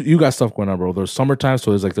 you got stuff going on, bro. There's summertime,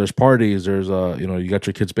 so there's parties. There's you know, you got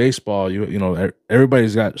your kids' baseball. You know,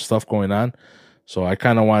 everybody's got stuff going on. So I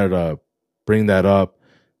kind of wanted to bring that up.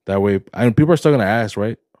 That way, and people are still gonna ask,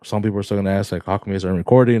 right? Some people are still gonna ask, like, how come you guys aren't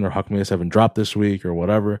recording, or how come you guys haven't dropped this week, or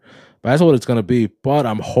whatever. But that's what it's gonna be. But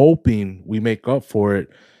I'm hoping we make up for it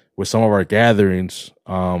with some of our gatherings,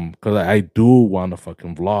 because I do want to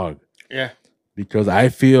fucking vlog. Yeah. Because I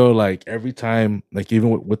feel like every time, like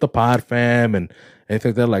even with the Pod Fam and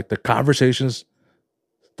anything like that, like the conversations,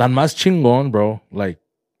 tan más chingón, bro. Like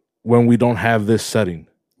when we don't have this setting.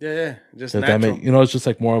 Yeah. Just natural. You know, it's just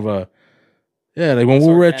like more of a, like when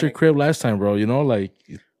we were at your crib last time, bro, you know, like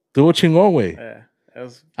do a chingón way. Yeah.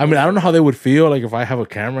 I mean, I don't know how they would feel like if I have a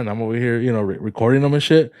camera and I'm over here, you know, recording them and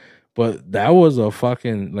shit. But that was a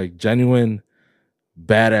fucking like genuine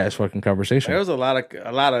badass fucking conversation. There was a lot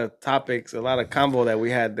of topics, a lot of combo that we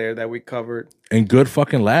had there that we covered, and good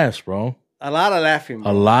fucking laughs, bro. A lot of laughing,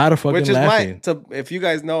 bro. A lot of fucking laughing. If you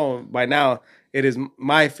guys know by now, it is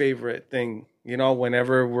my favorite thing. You know,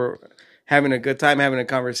 whenever we're having a good time, having a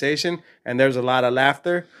conversation, and there's a lot of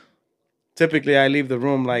laughter. Typically, I leave the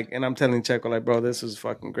room and I'm telling Checo, like, bro, this is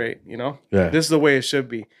fucking great. You know, this is the way it should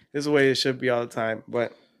be. This is the way it should be all the time,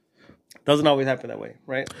 but. Doesn't always happen that way,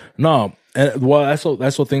 right? No, and well,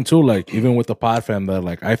 that's the thing too. Like even with the Pod Fam, that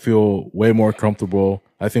like I feel way more comfortable.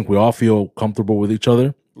 I think we all feel comfortable with each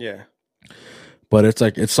other. Yeah. But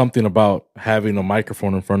it's something about having a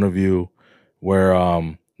microphone in front of you, where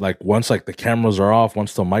like once like the cameras are off,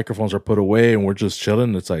 once the microphones are put away, and we're just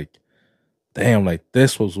chilling, it's like, damn, like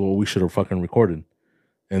this was what we should have fucking recorded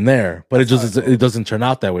in there. But it doesn't turn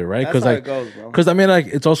out that way, right? Because like, it goes, bro. Because I mean, like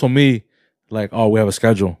it's also me, like, oh, we have a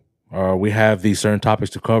schedule. Or we have these certain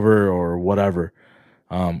topics to cover or whatever.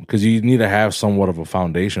 Because you need to have somewhat of a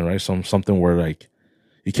foundation, right? Something where like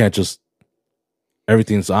you can't just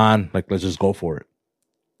everything's on, like let's just go for it.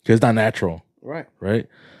 Because it's not natural. Right?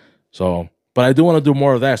 So, but I do want to do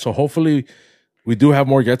more of that. So hopefully we do have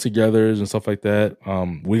more get-togethers and stuff like that.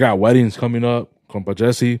 We got weddings coming up, compa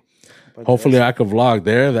Jesse. Hopefully I could vlog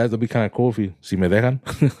there. That'd be kind of cool if you si me dejan.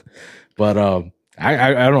 But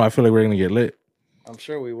I don't know. I feel like we're gonna get lit. I'm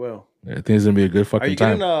sure we will. I think it's gonna be a good fucking time.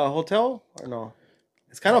 Are you getting a hotel or no?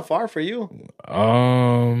 It's kind of far for you.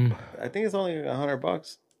 I think it's only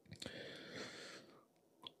 $100.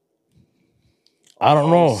 I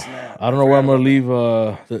don't know. Snap. I don't know where I'm gonna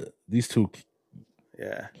leave these two.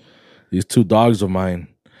 Yeah. These two dogs of mine.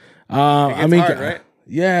 I mean, hard, right?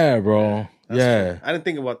 Yeah, bro. Yeah. I didn't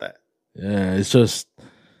think about that. Yeah, it's just.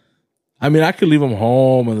 I mean, I could leave them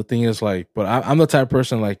home, and the thing is, like, but I'm the type of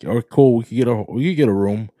person, like, oh, cool, we could get a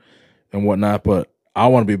room and whatnot, but I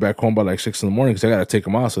want to be back home by like 6 a.m. because I gotta take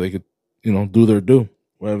them out so they could, you know, do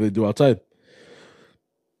whatever they do outside.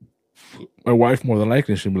 my wife more than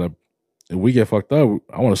likely she'll be like, if we get fucked up,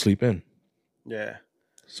 I want to sleep in. Yeah.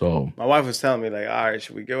 So my wife was telling me like, all right,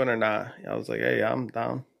 should we go in or not? I was like, hey, I'm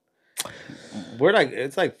down. We're like,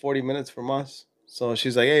 it's like 40 minutes from us. So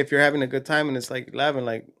she's like, hey, if you're having a good time and it's like 11,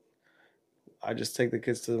 like, I just take the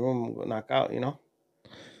kids to the room and go knock out, you know?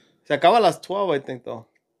 Se acaba a las 12, I think, though.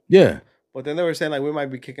 yeah. But then they were saying like we might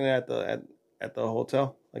be kicking it at the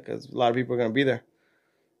hotel, like 'cause a lot of people are gonna be there.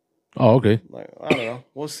 Oh, okay. Like I don't know,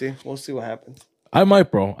 we'll see what happens. I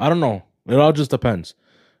might, bro. I don't know. It all just depends.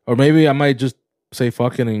 Or maybe I might just say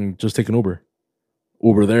fucking and just take an Uber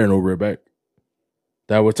there and Uber it back.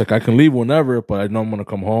 That way, it's like I can leave whenever, but I know I'm gonna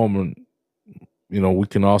come home and we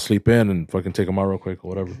can all sleep in and fucking take them out real quick or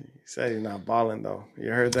whatever. He said he's not balling though.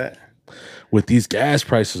 You heard that? With these gas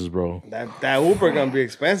prices, bro. That Uber gonna be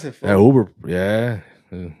expensive. That Uber, yeah,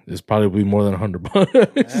 it's probably more than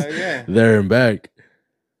 $100. Hell yeah, there and back.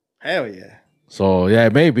 Hell yeah. So yeah,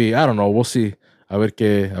 maybe I don't know. We'll see. A ver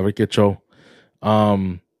qué show. I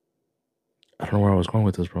don't know where I was going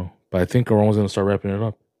with this, bro. But I think we're almost gonna start wrapping it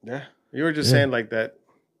up. Yeah, you were just saying like that.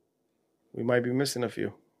 We might be missing a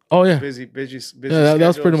few. Oh yeah, busy. Yeah,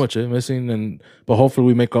 that's pretty much it. But hopefully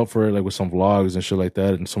we make up for it, like with some vlogs and shit like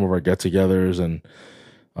that, and some of our get-togethers. And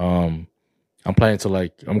I'm planning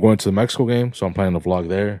to I'm going to the Mexico game, so I'm planning to vlog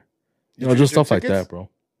there. Just stuff like that, bro.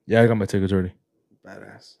 Yeah, I got my tickets already.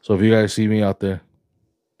 Badass. So if you guys see me out there,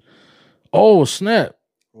 oh snap!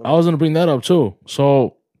 I was gonna bring that up too.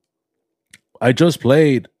 So I just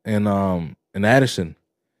played in Addison,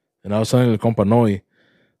 and I was telling the compa Noe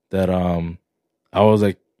that I was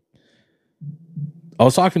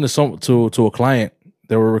talking to a client.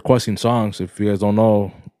 They were requesting songs. If you guys don't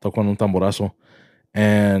know, tocan un tamborazo.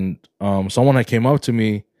 And someone had came up to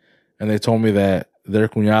me and they told me that their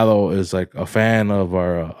cuñado is like a fan of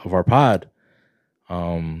our pod.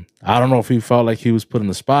 I don't know if he felt like he was put in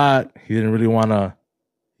the spot. He didn't really want to.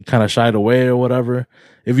 He kind of shied away or whatever.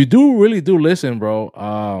 If you really do listen, bro,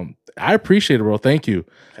 I appreciate it, bro. Thank you.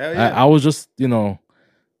 Hell yeah. I was just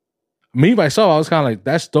me myself, I was kind of like,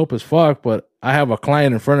 that's dope as fuck, but I have a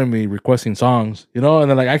client in front of me requesting songs, and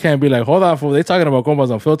then I can't be like, hold on, fool, they talking about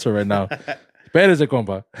compas on filter right now. Espérese,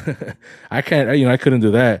 compa. I can't, I couldn't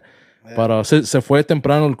do that. Yeah. But se fue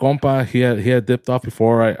temprano el compa. He had dipped off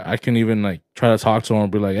before. I can even try to talk to him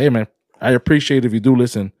and be like, hey man, I appreciate if you do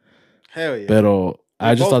listen. Hell yeah. Pero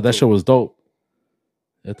I just thought that shit was dope.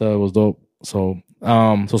 I thought it was dope. So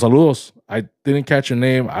saludos. I didn't catch your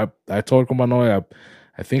name. I told compa no,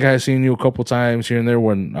 I think I had seen you a couple times here and there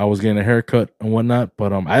when I was getting a haircut and whatnot,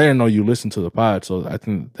 but I didn't know you listened to the pod, so I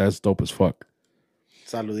think that's dope as fuck.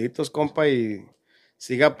 Saluditos, compa, y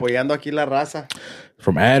siga apoyando aquí la raza.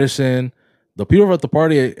 From Addison, the people at the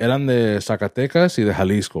party eran de Zacatecas y de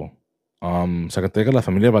Jalisco. Zacatecas, la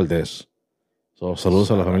familia Valdez. So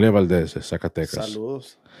saludos a la familia Valdez de Zacatecas.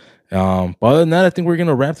 Saludos. But other than that, I think we're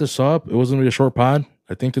gonna wrap this up. It wasn't really a short pod.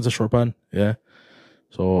 I think it's a short pod. Yeah.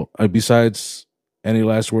 So besides. Any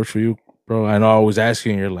last words for you, bro? I know I was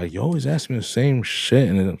asking. You're like, you always ask me the same shit,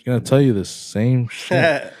 and I'm gonna tell you the same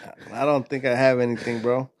shit. I don't think I have anything,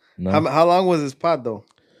 bro. No. How long was this pod though?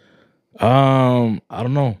 I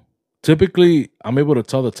don't know. Typically, I'm able to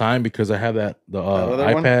tell the time because I have the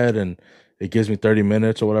iPad, and it gives me 30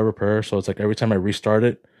 minutes or whatever per. So it's like every time I restart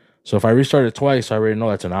it. So if I restart it twice, I already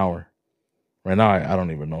know that's an hour. Right now, I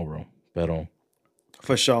don't even know, bro. But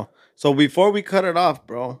for sure. So before we cut it off,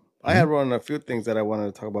 bro. I had run a few things that I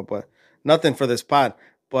wanted to talk about, but nothing for this pod.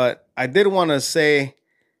 But I did want to say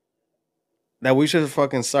that we should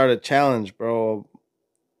fucking start a challenge, bro,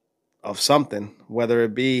 of something. Whether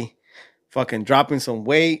it be fucking dropping some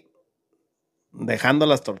weight, dejando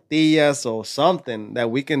las tortillas, or something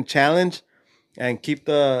that we can challenge and keep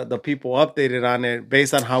the people updated on it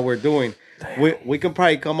based on how we're doing. We can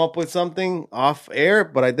probably come up with something off air,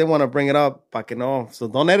 but I did want to bring it up. Pa que no, so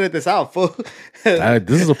don't edit this out, fool.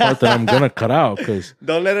 This is the part that I'm gonna cut out because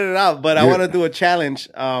don't let it out. But I want to do a challenge,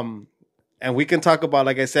 and we can talk about,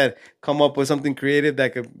 like I said, come up with something creative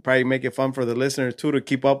that could probably make it fun for the listeners too to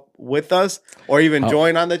keep up with us, or even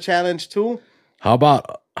join on the challenge too. How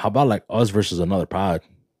about like us versus another pod?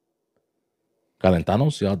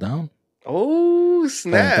 Calentanos, y'all down? Oh,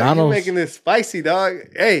 snap. You're making this spicy, dog.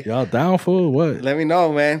 Hey. Y'all down for what? Let me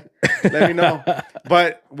know, man. Let me know.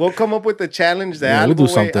 But we'll come up with the challenge. We'll do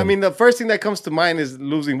something. I mean, the first thing that comes to mind is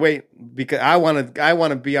losing weight because I want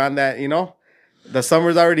to be on that, The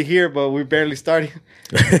summer's already here, but we're barely starting.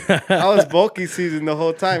 I was bulky season the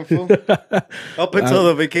whole time, fool. Up until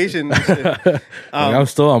the vacation. I'm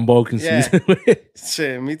still on bulky season.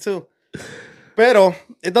 Shit, me too. Pero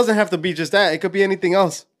it doesn't have to be just that. It could be anything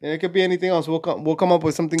else. We'll come up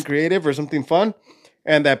with something creative or something fun,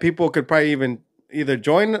 and that people could probably even either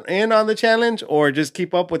join in on the challenge or just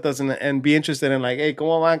keep up with us and be interested in like, hey,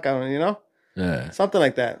 ¿cómo van, cabrón? You know? Yeah. Something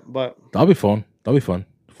like that. But That'll be fun. That'll be fun.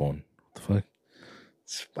 Fun. What the fuck?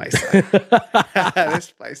 Spice. This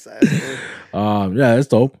spice. Yeah, it's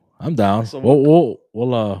dope. I'm down. So-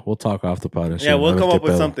 We'll talk off the pod and shit. Yeah, we'll come up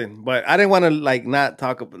with better. something. But I didn't want to like not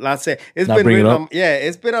talk about. Let's say it's Not been bring it written up?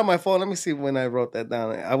 it's been on my phone. Let me see when I wrote that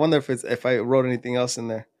down. I wonder if I wrote anything else in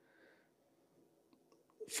there.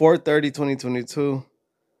 4/30/2022.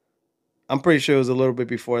 I'm pretty sure it was a little bit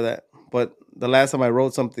before that. But the last time I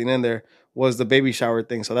wrote something in there was the baby shower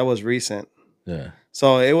thing. So that was recent. Yeah.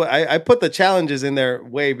 So I put the challenges in there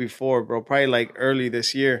way before, bro. Probably like early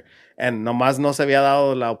this year. And nomás no se había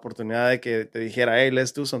dado la oportunidad de que te dijera, hey,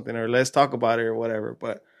 let's do something or let's talk about it or whatever.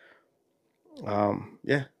 But,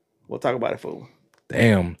 yeah, we'll talk about it, fool.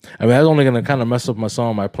 Damn. I mean, that's only gonna kind of mess up some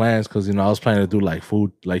of my plans because I was planning to do like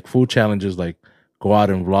food challenges, like go out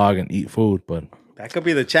and vlog and eat food. But That could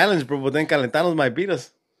be the challenge, bro. But then Calentanos might beat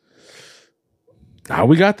us. nah,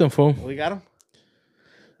 we got them, fool. We got them.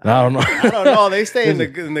 I don't know. I don't know. They stay in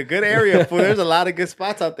the good area, fool. There's a lot of good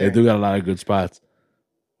spots out They there. do got a lot of good spots.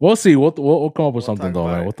 We'll see. We'll come up with something talk though,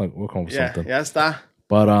 about man. it. We'll come up with Yeah, something. ya está.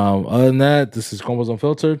 But other than that, this is Combos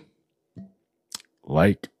Unfiltered.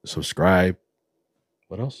 Like, subscribe.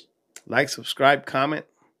 What else? Like, subscribe, comment.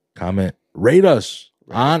 Comment, rate us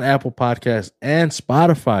on Apple Podcasts and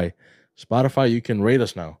Spotify. Spotify, you can rate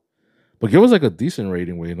us now, but give us like a decent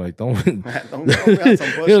rating. Wait, like don't Don't be on some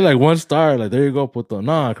give bullshit. like 1 star. Like there you go. Put the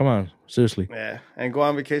come on, seriously. Yeah, and go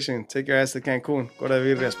on vacation. Take your ass to Cancun. Go to the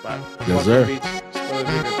Virgen spot. Yes, sir. Beach. Just go to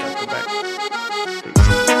the Virgen spot. Come back.